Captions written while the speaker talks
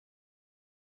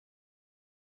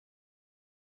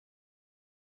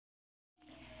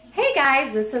Hey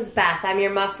guys, this is Beth. I'm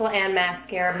your muscle and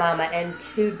mascara mama, and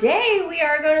today we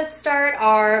are going to start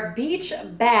our beach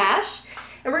bash,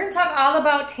 and we're going to talk all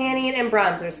about tanning and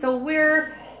bronzer. So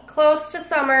we're close to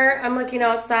summer. I'm looking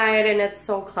outside and it's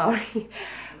so cloudy,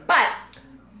 but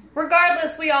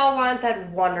regardless, we all want that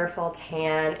wonderful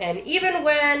tan, and even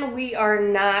when we are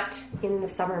not in the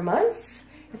summer months,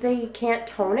 if they can't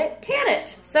tone it, tan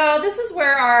it. So this is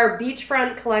where our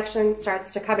beachfront collection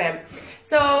starts to come in.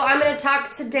 So I'm going to talk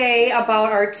today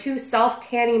about our two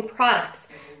self-tanning products.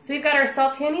 So we've got our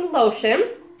self-tanning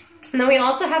lotion, and then we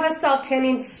also have a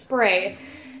self-tanning spray.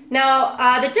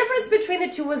 Now, the difference between the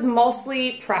two was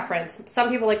mostly preference. Some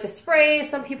people like the spray,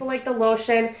 some people like the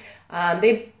lotion.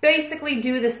 They basically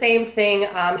do the same thing.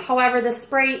 However, the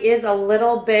spray is a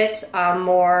little bit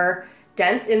more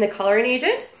dense in the coloring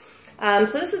agent.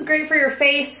 So this is great for your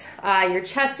face, your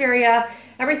chest area.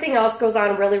 Everything else goes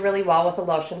on really, really well with the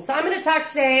lotion. So I'm going to talk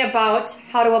today about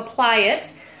how to apply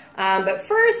it. But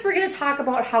first, we're going to talk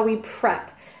about how we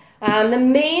prep. The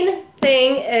main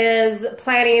thing is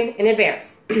planning in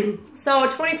advance. So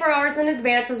 24 hours in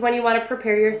advance is when you want to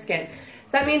prepare your skin.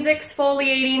 So that means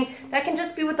exfoliating. That can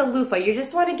just be with a loofah. You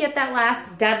just want to get that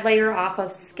last dead layer off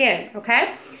of skin,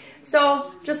 okay?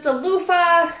 So just a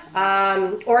loofah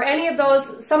or any of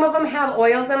those. Some of them have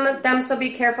oils in them, so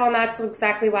be careful, and that's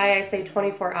exactly why I say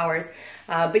 24 hours.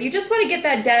 But you just want to get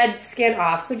that dead skin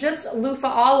off. So just loofah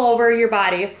all over your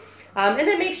body, and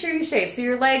then make sure you shave. So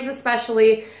your legs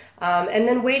especially, and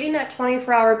then waiting that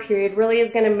 24-hour period really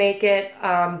is going to make it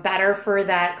better for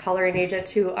that coloring agent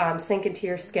to sink into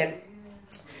your skin.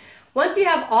 Once you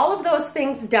have all of those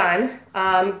things done,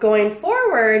 going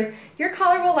forward, your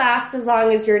color will last as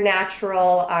long as your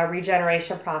natural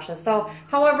regeneration process. So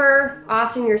however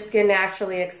often your skin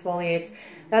naturally exfoliates,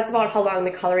 that's about how long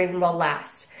the coloring will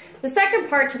last. The second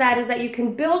part to that is that you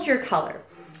can build your color.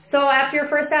 So after your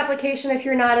first application, if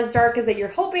you're not as dark as that you're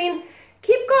hoping,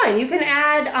 keep going. You can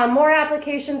add more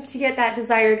applications to get that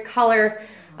desired color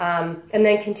and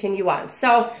then continue on.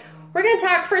 So we're going to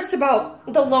talk first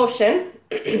about the lotion.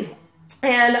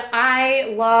 And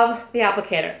I love the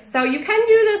applicator. So you can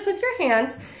do this with your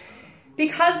hands.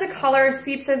 Because the color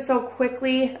seeps in so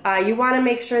quickly, you want to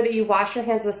make sure that you wash your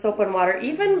hands with soap and water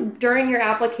even during your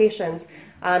applications,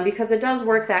 because it does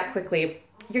work that quickly.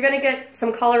 You're going to get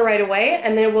some color right away,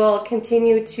 and then it will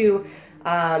continue to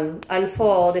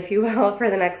unfold, if you will, for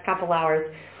the next couple hours.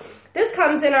 This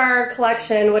comes in our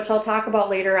collection, which I'll talk about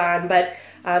later on, but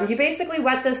you basically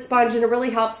wet this sponge and it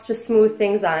really helps to smooth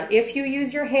things on. If you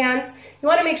use your hands, you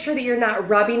want to make sure that you're not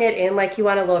rubbing it in like you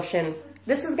want a lotion.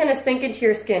 This is going to sink into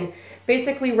your skin.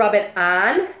 Basically rub it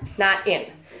on, not in.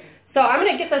 So I'm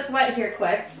going to get this wet here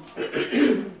quick.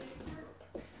 And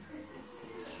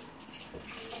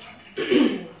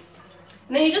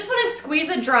then you just want to squeeze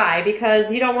it dry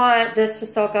because you don't want this to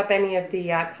soak up any of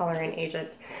the coloring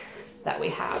agent that we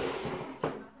have.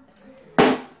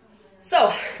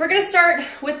 So we're going to start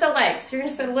with the legs. You're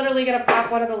just literally going to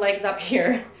prop one of the legs up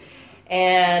here,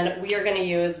 and we are going to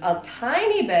use a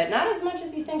tiny bit, not as much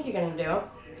as you think you're going to do,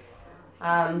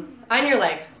 on your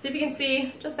leg. See if you can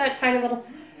see just that tiny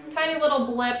little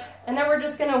blip, and then we're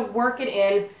just going to work it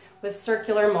in with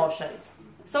circular motions.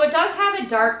 So it does have a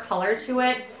dark color to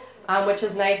it, which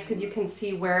is nice because you can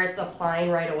see where it's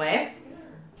applying right away.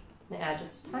 I'm going to add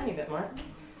just a tiny bit more.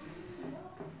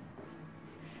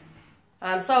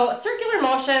 So circular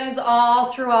motions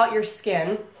all throughout your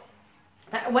skin.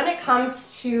 When it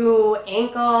comes to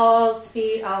ankles,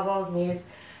 feet, elbows, knees,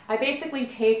 I basically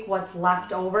take what's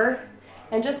left over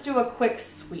and just do a quick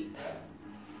sweep.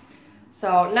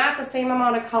 So not the same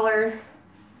amount of color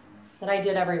that I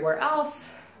did everywhere else,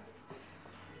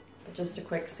 but just a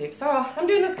quick sweep. So I'm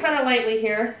doing this kind of lightly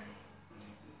here.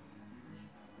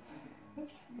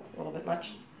 Oops, that's a little bit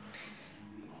much.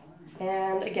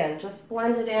 And again, just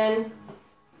blend it in.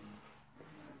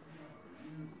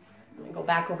 I'm going to go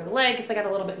back over the leg because I got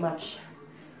a little bit much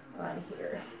on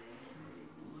here.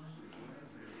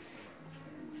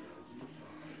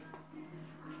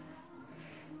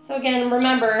 So again,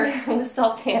 remember the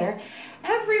self-tanner.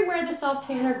 Everywhere the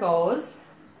self-tanner goes,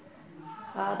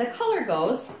 the color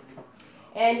goes.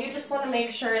 And you just want to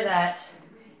make sure that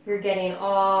you're getting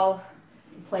all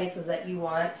the places that you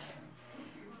want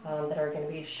that are going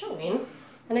to be showing.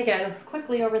 And again,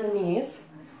 quickly over the knees.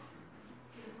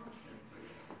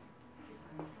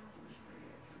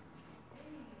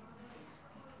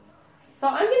 So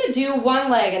I'm going to do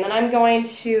one leg, and then I'm going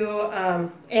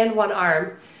to, and one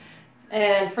arm,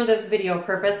 and for this video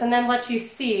purpose, and then let you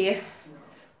see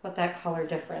what that color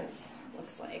difference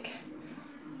looks like.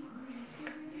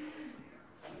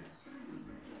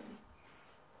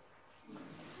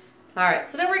 All right,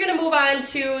 so then we're gonna move on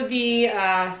to the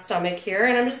stomach here,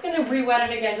 and I'm just gonna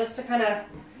re-wet it again just to kind of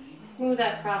smooth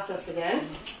that process again.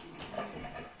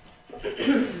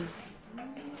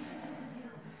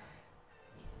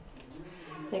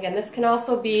 Again, this can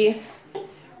also be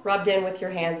rubbed in with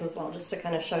your hands as well, just to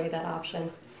kind of show you that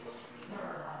option.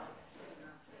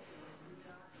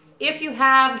 If you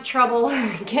have trouble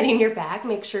getting your back,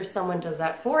 make sure someone does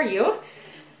that for you.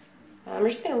 I'm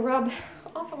just gonna rub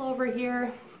all over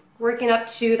here, working up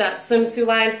to that swimsuit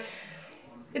line.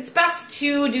 It's best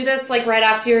to do this like right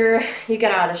after you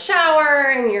get out of the shower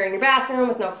and you're in your bathroom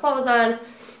with no clothes on.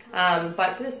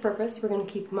 But for this purpose, we're gonna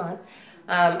keep them on.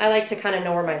 I like to kind of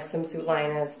know where my swimsuit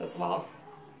line is as well.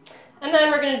 And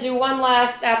then we're gonna do one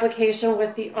last application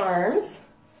with the arms.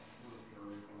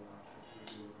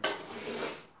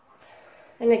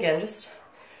 And again, just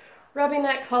rubbing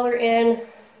that color in,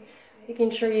 making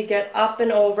sure you get up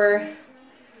and over.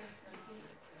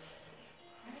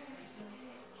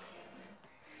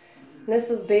 This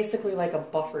is basically like a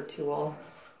buffer tool.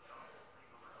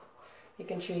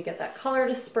 Making sure you get that color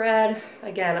to spread.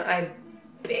 Again, I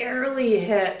barely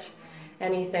hit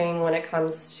anything when it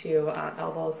comes to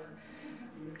elbows.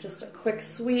 Just a quick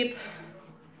sweep.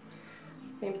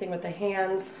 Same thing with the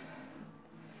hands.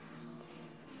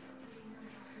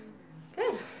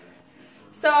 Good.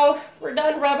 So we're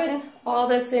done rubbing all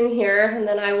this in here, and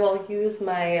then I will use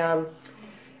my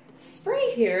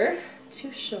spray here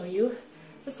to show you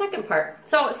the second part.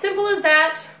 So simple as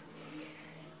that.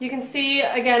 You can see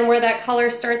again where that color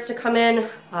starts to come in.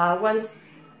 Once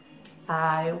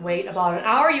I wait about an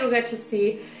hour, you'll get to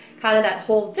see kind of that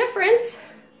whole difference.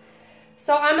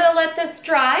 So I'm gonna let this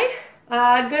dry.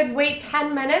 Good wait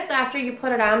 10 minutes after you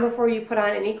put it on before you put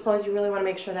on any clothes. You really wanna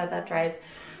make sure that that dries.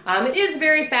 It is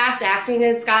very fast acting.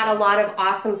 It's got a lot of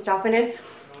awesome stuff in it.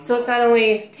 So it's not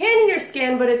only tanning your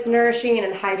skin, but it's nourishing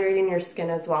and hydrating your skin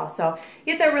as well. So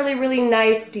you get that really, really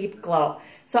nice deep glow.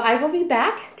 So I will be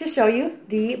back to show you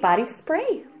the body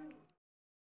spray.